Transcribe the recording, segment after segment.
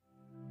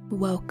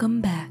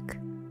Welcome back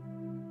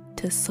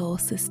to Soul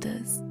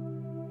Sisters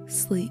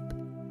Sleep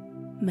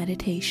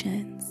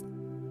Meditations.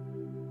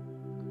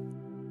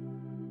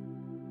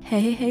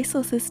 Hey,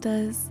 Soul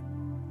Sisters.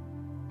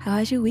 How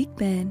has your week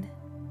been?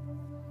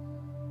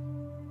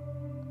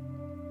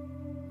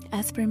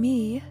 As for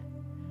me,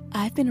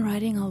 I've been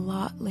writing a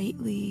lot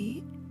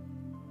lately,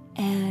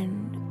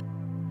 and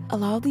a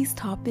lot of these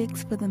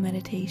topics for the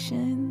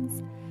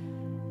meditations,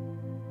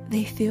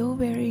 they feel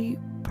very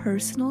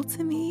personal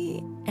to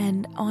me,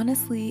 and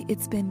honestly,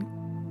 it's been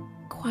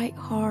quite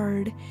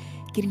hard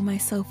getting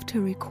myself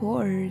to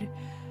record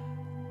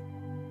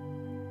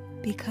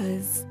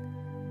because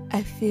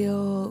I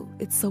feel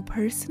it's so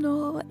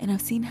personal, and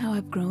I've seen how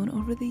I've grown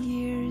over the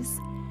years,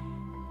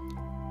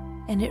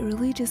 and it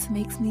really just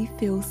makes me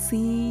feel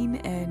seen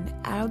and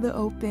out of the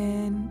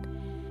open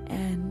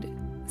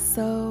and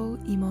so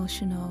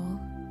emotional.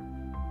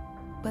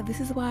 But this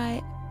is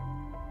why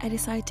I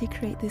decided to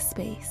create this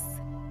space.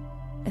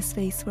 A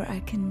space where I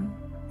can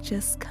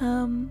just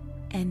come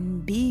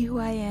and be who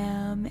I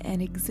am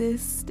and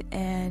exist,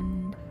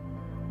 and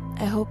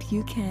I hope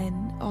you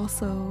can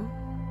also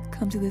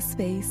come to this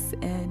space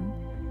and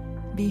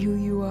be who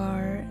you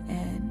are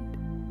and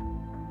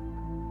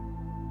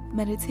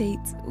meditate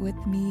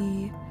with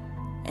me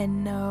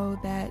and know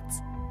that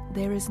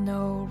there is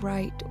no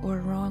right or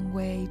wrong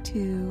way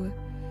to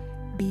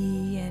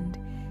be and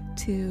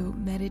to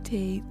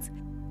meditate.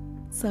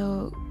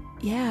 So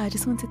yeah, I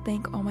just want to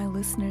thank all my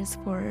listeners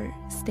for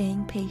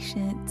staying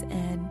patient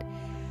and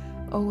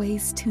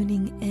always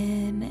tuning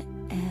in,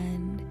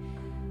 and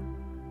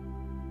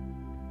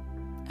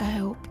I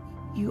hope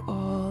you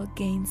all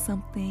gain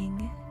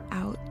something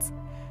out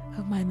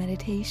of my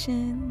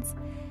meditations,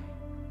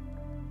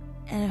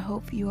 and I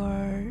hope you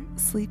are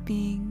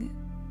sleeping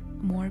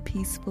more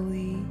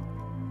peacefully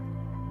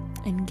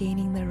and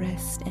gaining the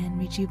rest and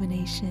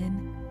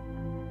rejuvenation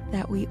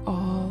that we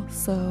all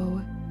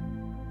so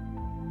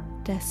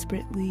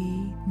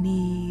desperately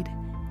need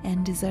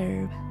and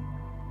deserve.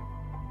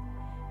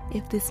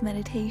 If this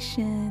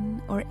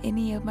meditation or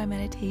any of my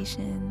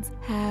meditations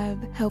have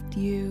helped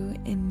you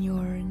in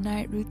your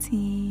night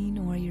routine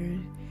or your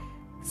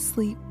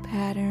sleep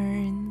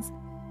patterns,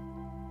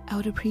 I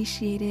would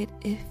appreciate it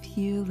if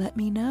you let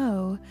me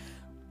know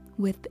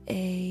with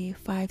a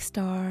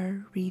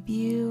 5-star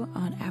review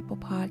on Apple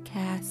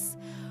Podcasts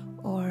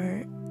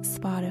or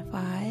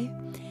Spotify.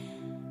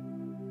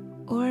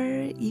 Or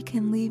you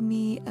can leave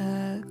me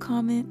a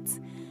comment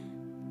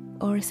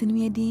or send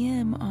me a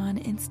DM on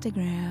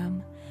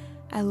Instagram.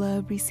 I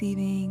love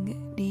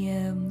receiving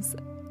DMs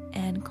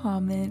and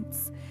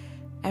comments.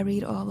 I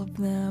read all of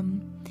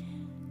them,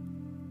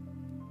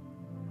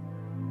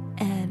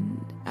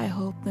 and I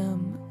hold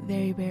them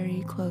very,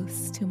 very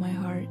close to my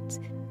heart.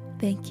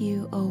 Thank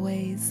you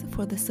always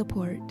for the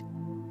support.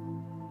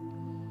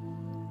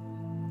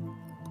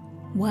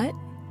 What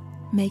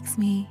makes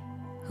me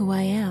who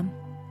I am?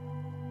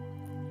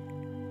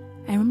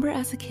 I remember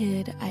as a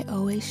kid, I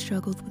always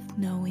struggled with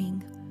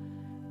knowing,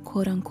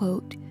 quote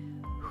unquote,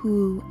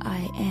 who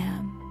I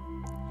am,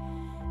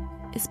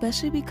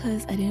 especially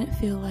because I didn't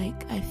feel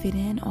like I fit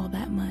in all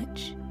that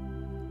much.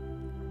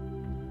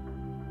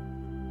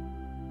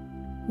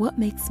 What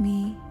makes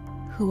me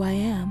who I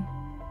am?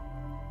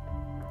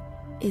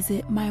 Is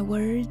it my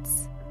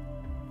words,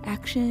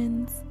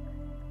 actions,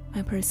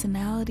 my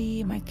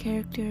personality, my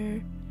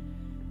character,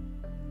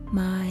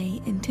 my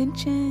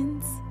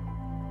intentions,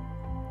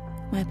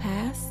 my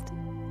past,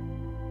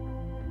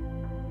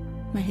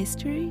 my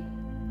history,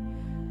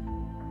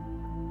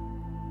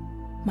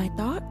 my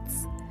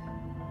thoughts?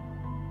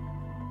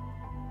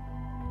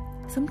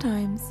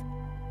 Sometimes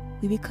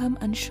we become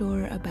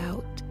unsure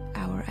about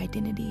our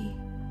identity,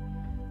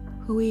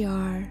 who we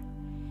are,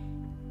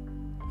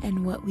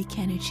 and what we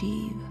can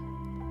achieve.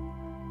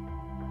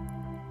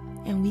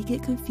 And we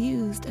get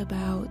confused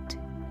about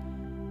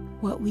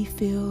what we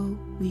feel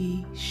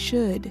we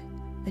should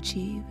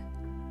achieve.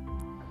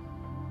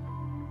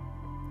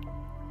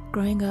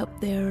 Growing up,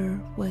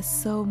 there was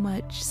so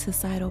much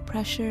societal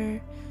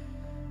pressure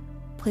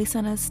placed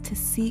on us to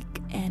seek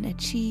and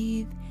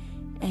achieve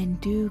and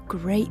do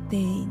great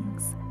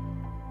things.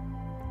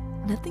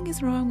 Nothing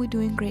is wrong with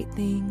doing great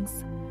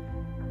things,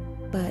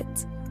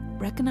 but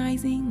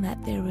recognizing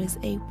that there was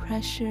a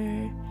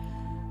pressure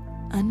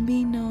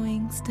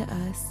unbeknownst to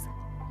us,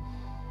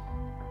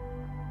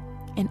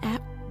 and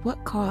at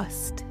what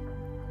cost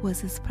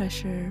was this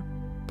pressure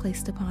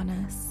placed upon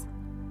us?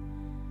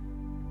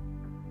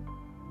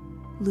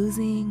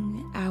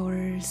 Losing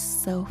our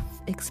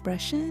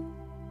self-expression?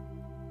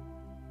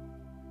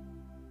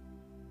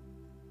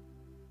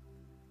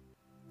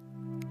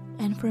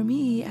 And for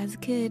me, as a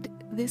kid,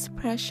 this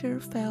pressure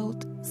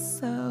felt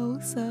so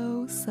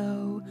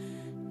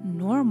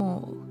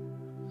normal.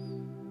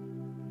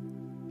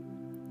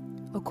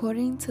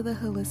 According to the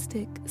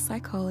holistic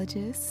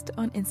psychologist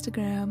on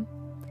Instagram,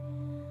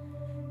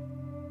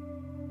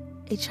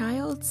 a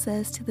child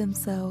says to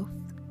themselves,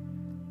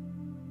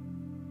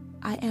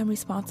 I am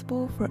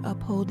responsible for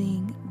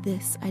upholding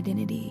this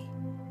identity.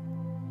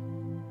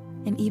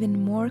 And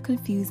even more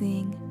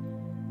confusing,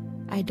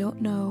 I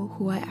don't know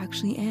who I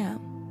actually am.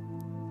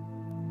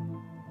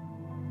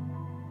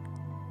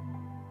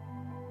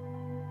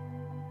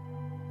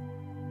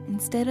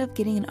 Instead of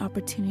getting an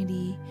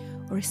opportunity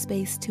or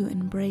space to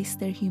embrace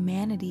their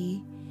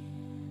humanity,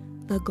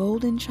 the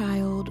golden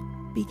child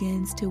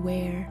begins to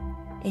wear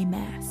a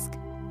mask.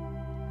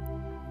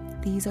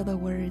 These are the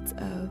words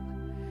of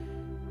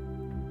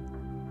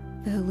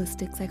the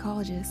holistic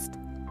psychologist.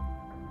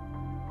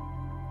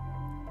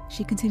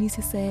 She continues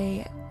to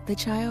say, the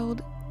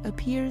child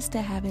appears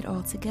to have it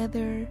all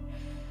together,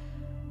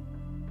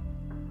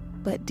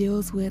 but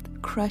deals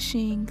with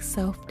crushing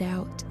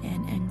self-doubt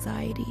and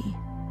anxiety.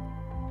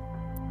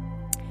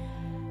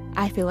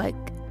 I feel like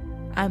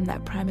I'm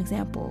that prime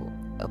example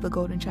of the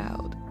golden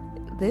child.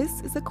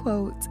 This is a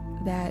quote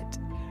that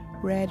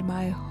read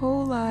my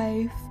whole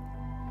life,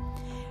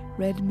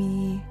 read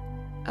me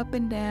up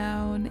and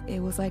down.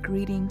 It was like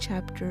reading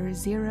chapter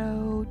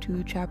 0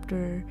 to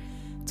chapter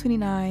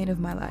 29 of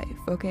my life,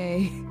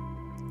 okay?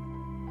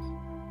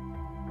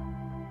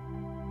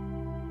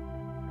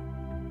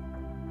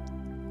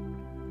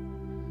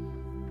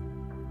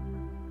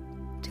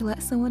 To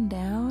let someone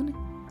down,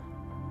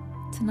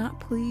 to not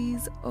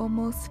please,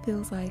 almost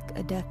feels like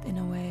a death in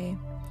a way.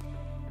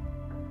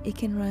 It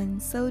can run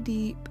so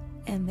deep,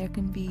 and there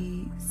can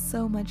be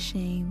so much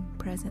shame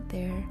present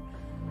there.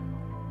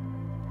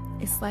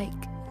 It's like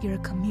you're a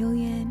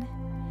chameleon,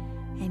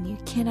 and you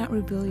cannot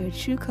reveal your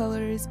true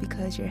colors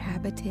because your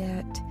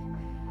habitat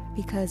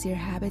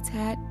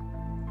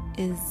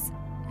is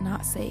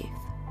not safe.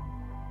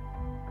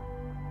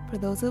 For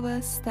those of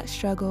us that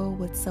struggle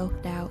with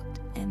self-doubt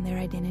and their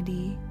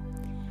identity,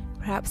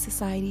 perhaps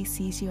society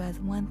sees you as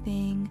one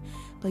thing,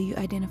 but you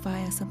identify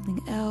as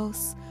something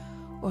else,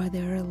 or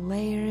there are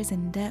layers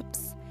and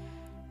depths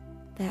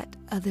that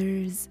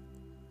others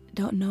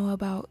don't know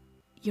about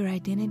your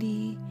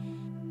identity,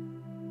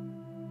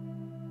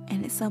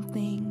 and it's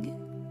something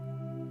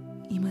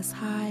you must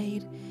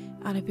hide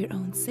out of your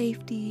own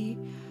safety.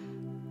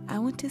 I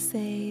want to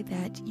say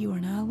that you are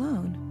not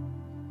alone.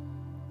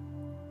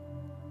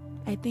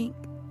 I think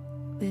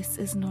this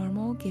is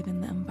normal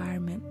given the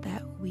environment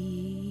that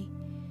we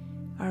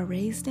are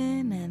raised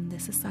in and the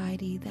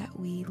society that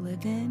we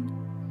live in.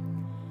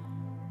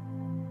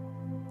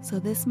 So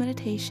this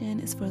meditation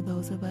is for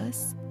those of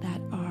us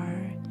that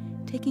are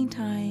taking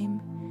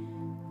time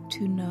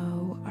to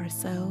know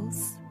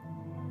ourselves,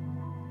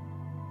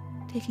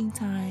 taking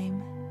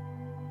time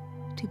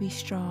to be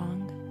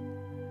strong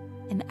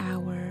in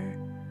our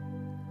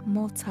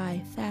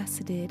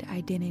multifaceted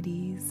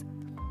identities.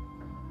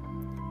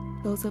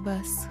 Those of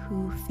us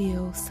who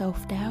feel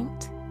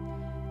self-doubt,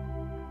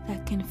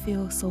 that can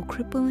feel so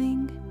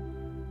crippling,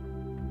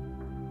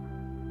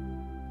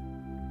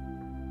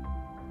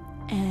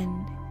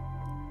 and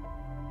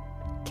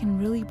can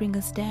really bring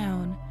us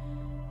down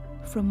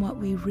from what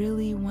we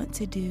really want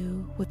to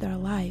do with our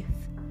life.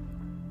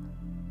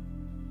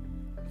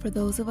 For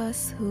those of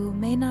us who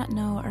may not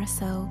know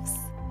ourselves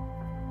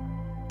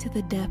to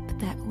the depth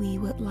that we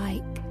would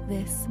like,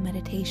 this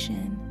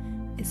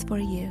meditation is for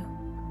you.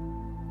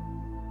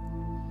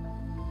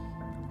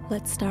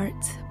 Let's start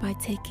by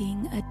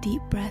taking a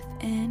deep breath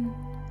in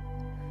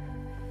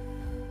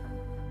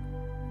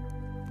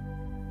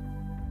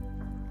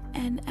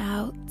and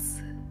out,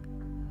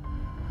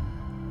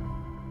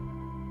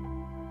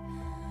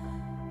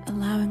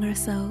 allowing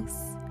ourselves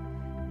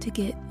to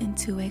get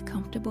into a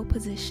comfortable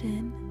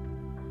position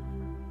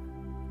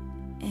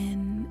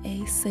in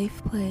a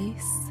safe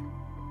place,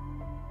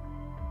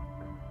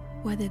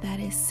 whether that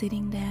is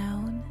sitting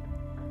down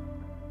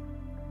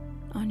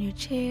on your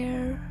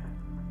chair,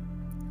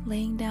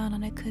 laying down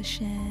on a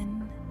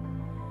cushion,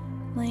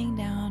 laying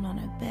down on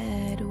a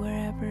bed,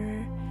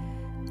 wherever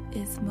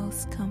is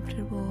most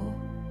comfortable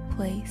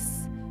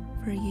place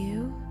for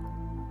you.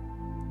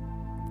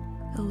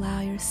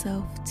 Allow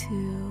yourself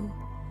to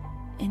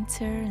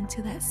enter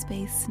into that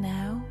space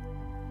now.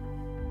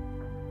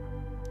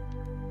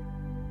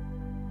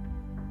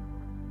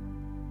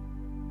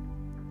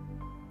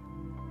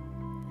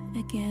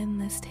 Again,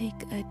 let's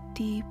take a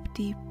deep,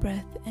 deep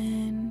breath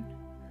in.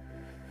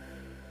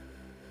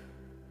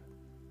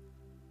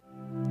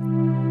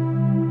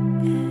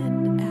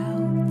 And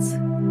out.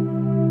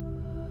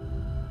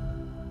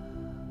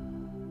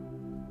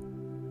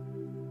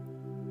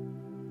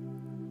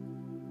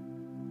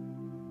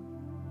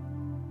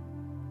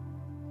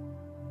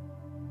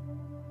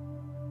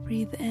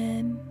 Breathe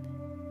in.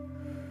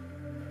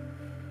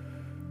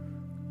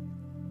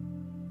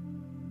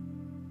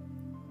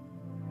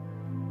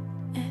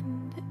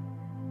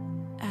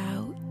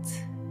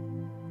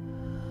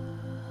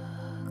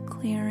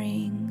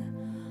 Clearing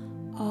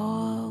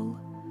all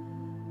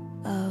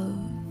of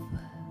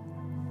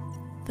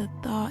the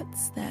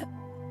thoughts that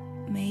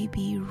may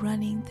be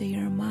running through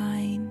your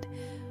mind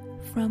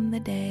from the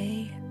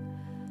day.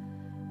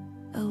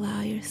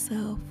 Allow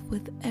yourself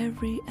with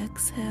every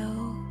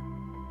exhale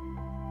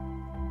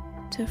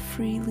to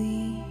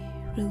freely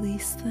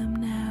release them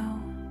now.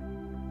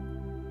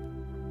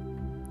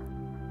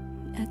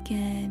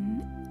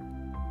 Again,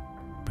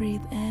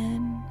 Breathe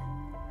in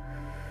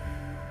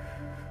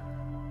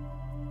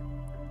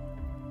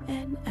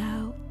and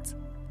out.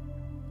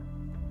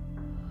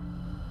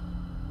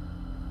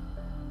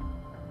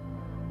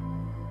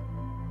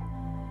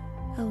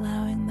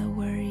 Allowing the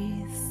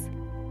worries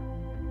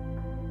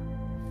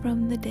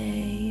from the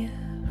day,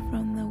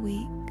 from the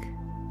week,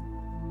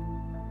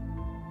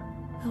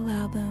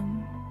 allow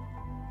them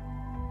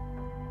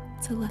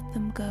to let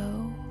them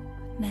go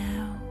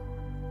now.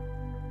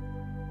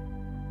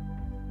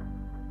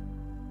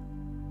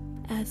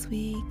 As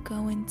we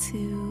go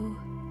into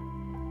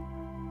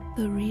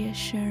the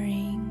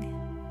reassuring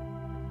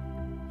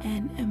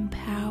and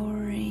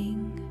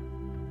empowering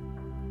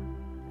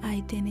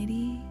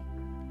identity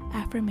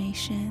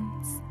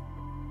affirmations,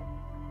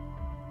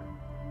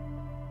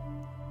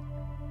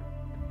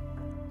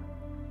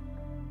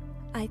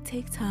 I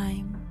take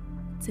time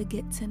to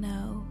get to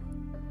know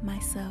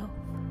myself.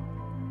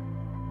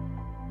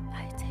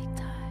 I take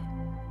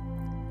time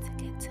to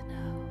get to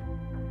know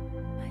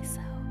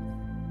myself.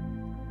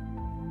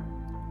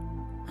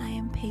 I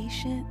am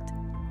patient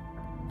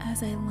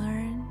as I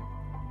learn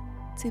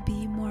to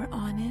be more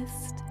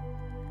honest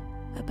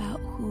about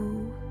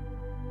who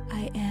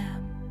I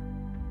am.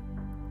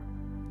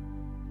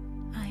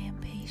 I am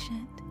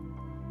patient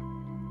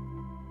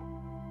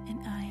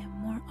and I am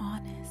more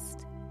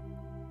honest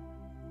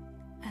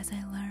as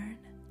I learn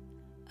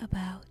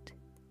about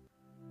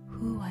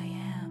who I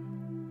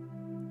am.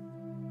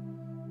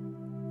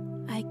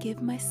 I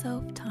give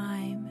myself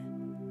time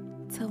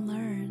to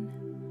learn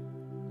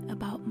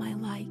about my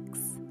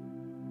likes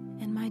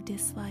and my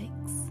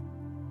dislikes.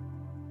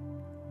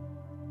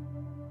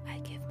 I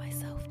give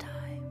myself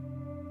time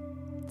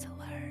to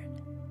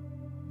learn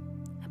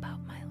about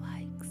my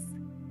likes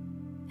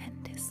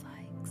and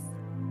dislikes.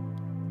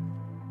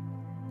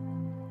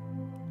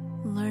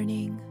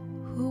 Learning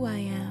who I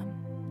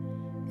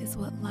am is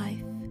what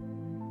life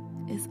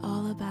is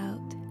all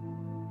about.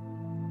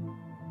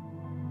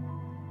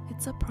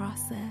 It's a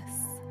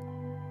process.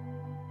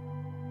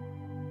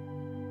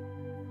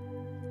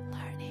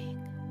 Learning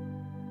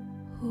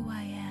who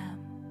I am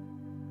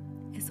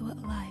is what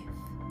life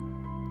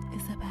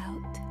is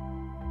about.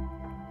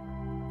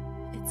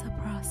 It's a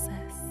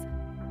process.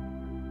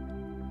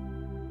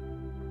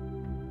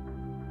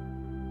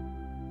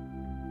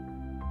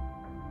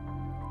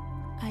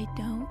 I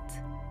don't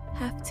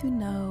have to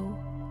know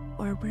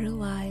or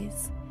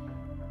realize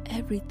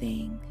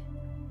everything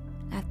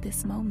at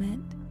this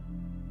moment.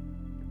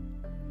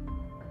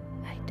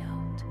 I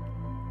don't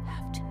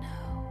have to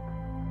know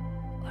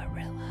or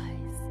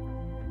realize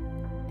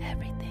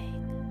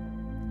everything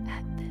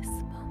at this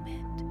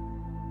moment.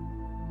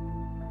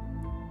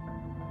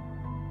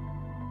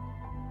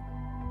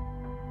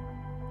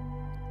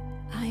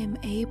 I am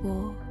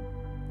able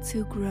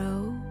to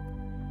grow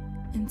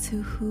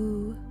into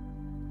who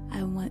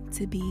I want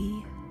to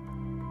be.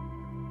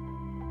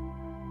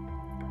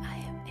 I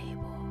am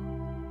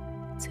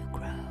able to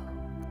grow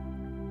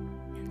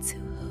into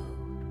who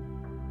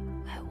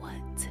I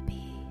want to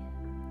be.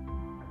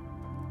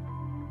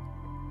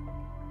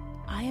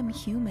 I am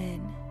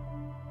human,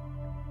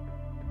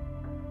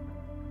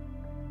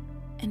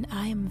 and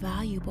I am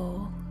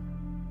valuable.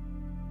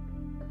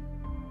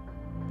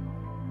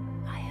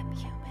 I am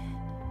human,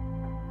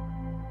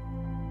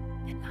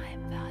 and I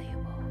am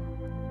valuable.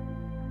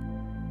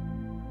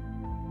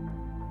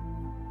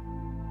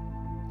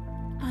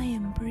 I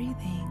am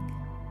breathing,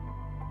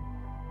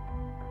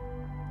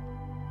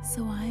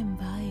 so I am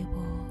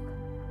valuable.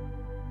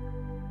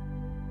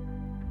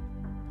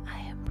 I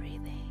am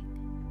breathing,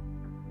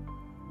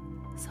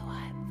 so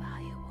I am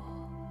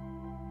valuable.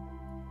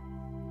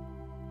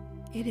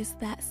 It is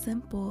that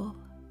simple,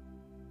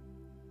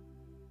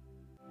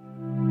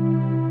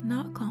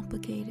 not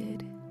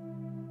complicated.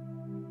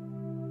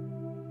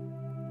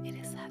 It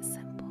is that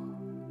simple,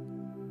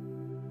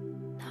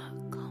 not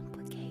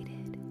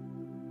complicated.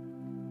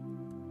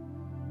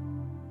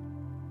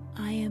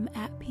 I am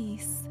at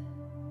peace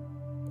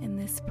in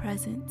this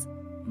present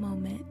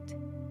moment.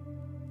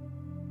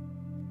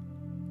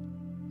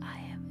 I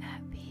am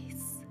at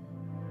peace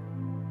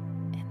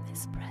in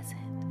this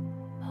present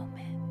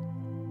moment.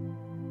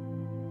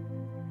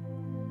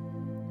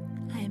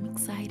 I am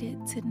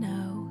excited to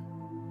know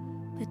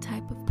the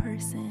type of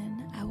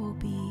person I will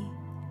be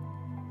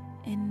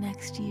in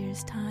next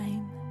year's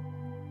time.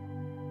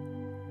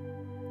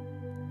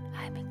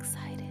 I'm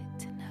excited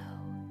to know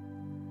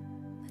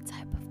the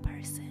type of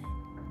person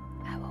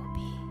I will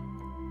be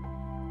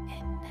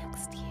in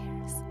next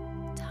year's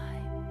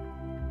time.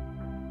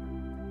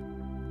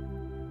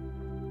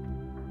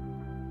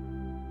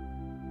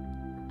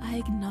 I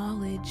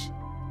acknowledge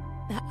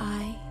that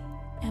I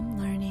am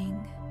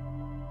learning.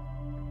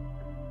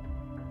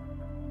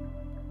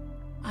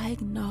 I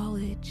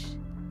acknowledge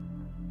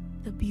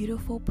the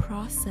beautiful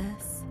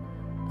process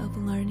of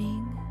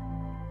learning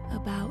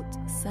about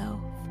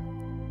self.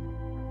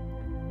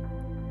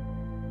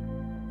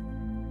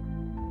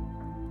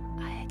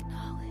 I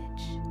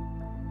acknowledge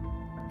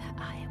that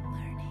I am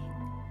learning.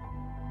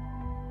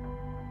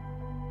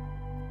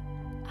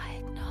 I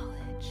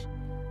acknowledge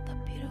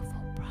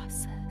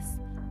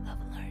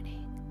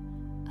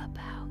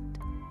about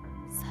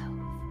self.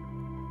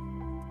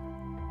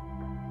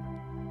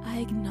 I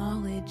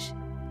acknowledge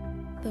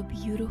the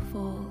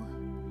beautiful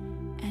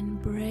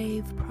and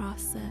brave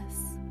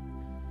process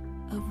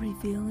of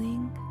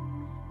revealing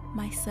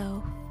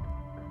myself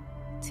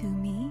to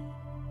me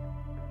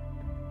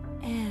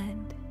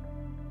and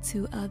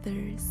to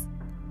others.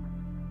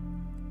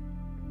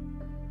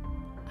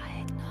 I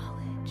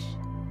acknowledge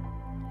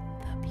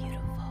the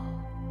beautiful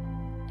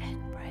and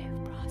brave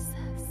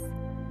process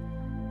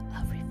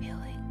of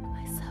revealing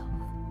myself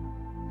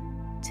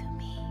to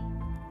me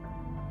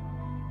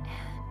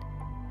and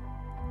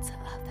to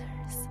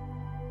others.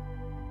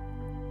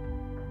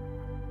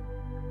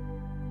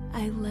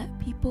 I let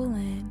people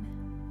in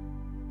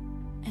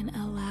and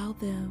allow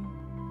them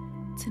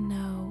to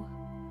know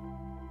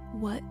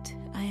what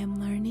I am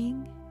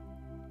learning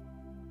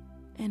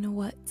and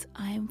what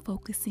I am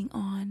focusing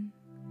on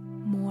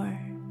more.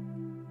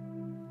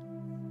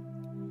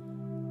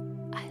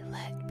 I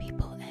let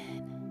people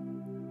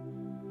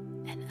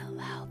in and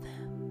allow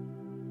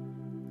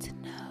them to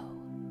know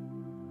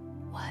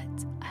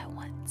what I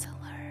want to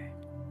learn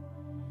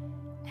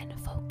and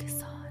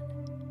focus on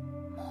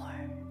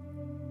more.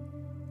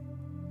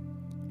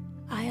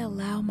 I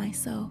allow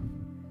myself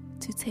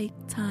to take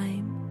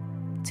time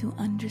to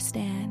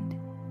understand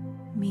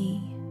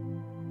me.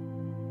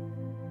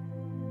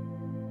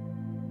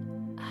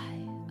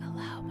 I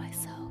allow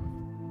myself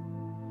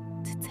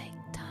to take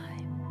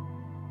time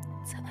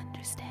to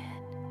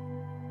understand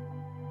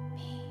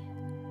me.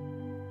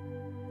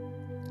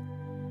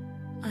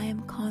 I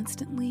am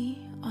constantly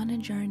on a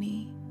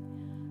journey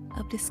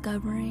of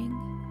discovering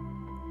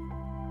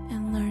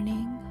and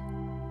learning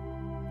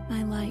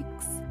my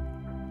likes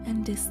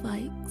and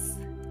dislikes,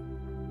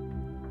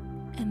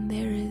 and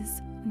there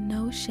is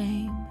no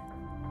shame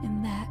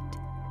in that.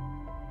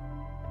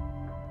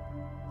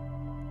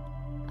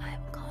 I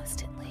am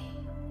constantly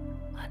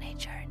on a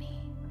journey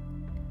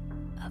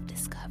of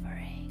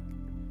discovering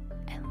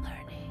and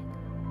learning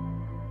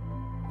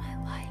my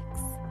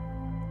likes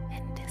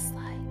and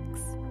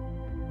dislikes.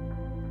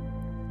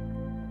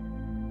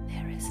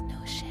 There is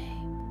no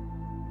shame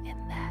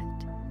in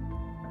that.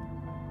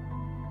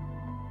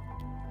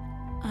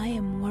 I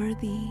am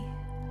worthy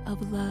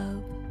of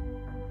love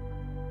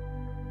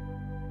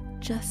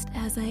just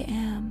as I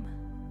am.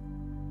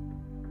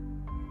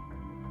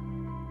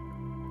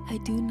 I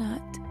do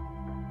not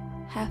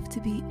have to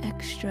be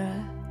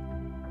extra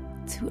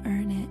to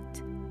earn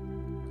it.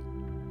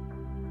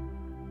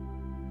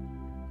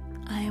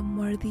 I am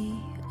worthy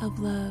of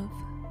love,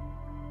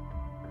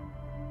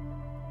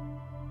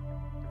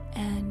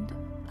 and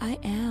I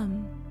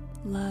am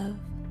love.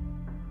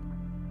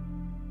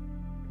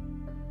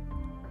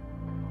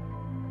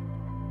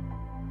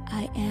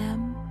 I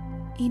am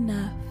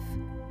enough,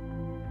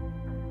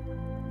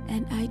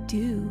 and I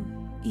do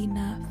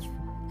enough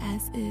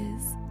as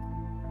is.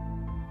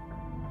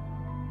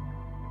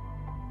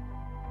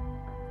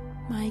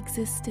 My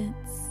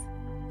existence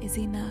is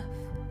enough.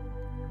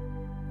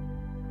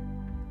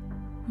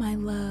 My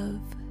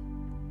love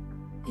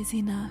is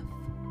enough.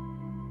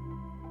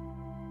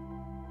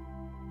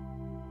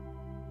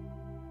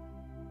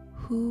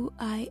 Who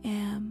I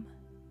am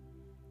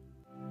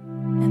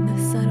and the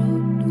subtle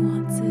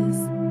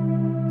nuances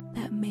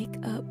that make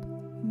up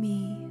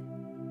me,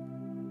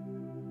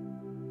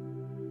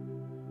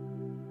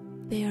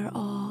 they are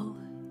all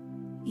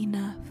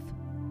enough.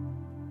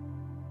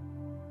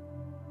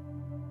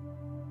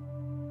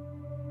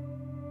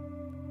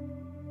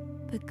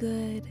 The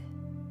good,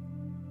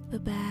 the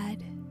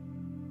bad,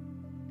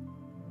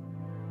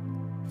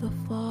 the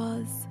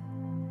flaws,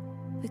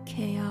 the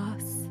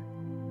chaos,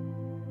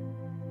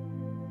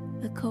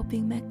 the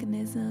coping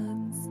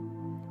mechanisms,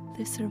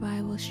 the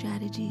survival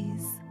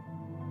strategies,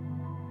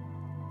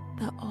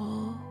 that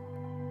all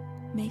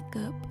make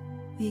up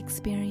the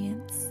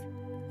experience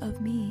of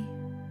me.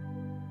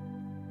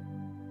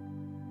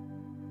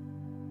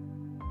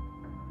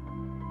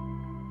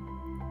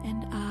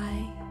 And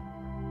I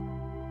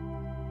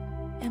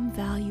am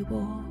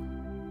valuable.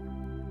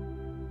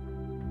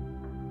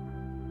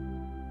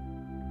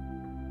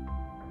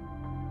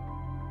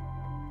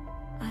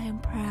 I am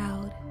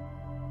proud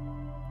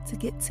to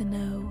get to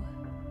know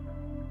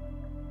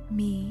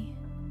me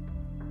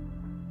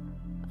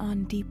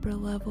on deeper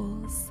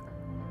levels.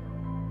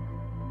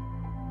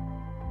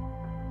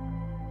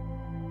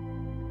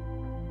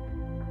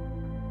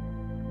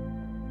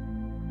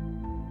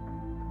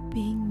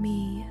 Being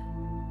me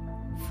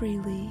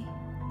freely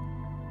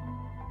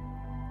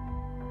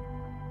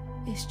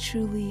is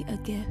truly a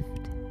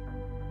gift,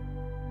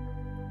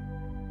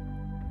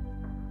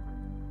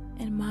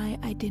 and my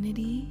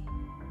identity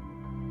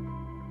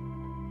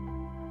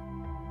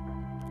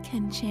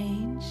can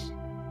change.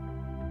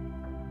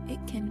 It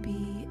can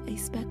be a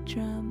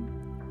spectrum.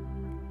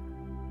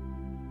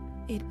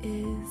 It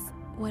is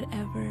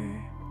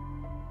whatever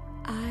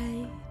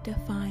I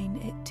define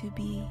it to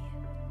be.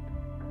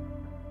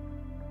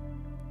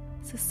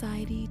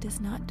 Society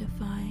does not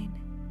define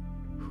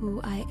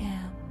who I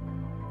am.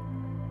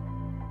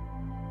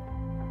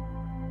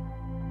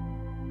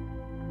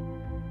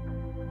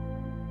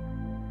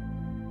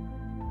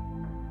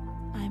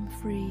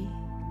 free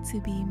to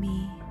be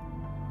me.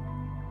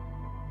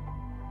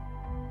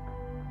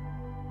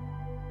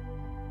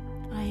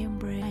 I am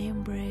brave. I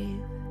am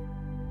brave.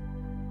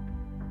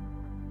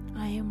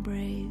 I am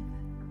brave.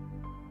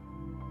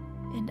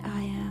 And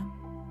I am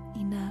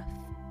enough.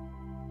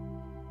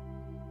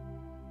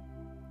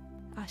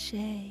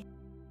 Ashe.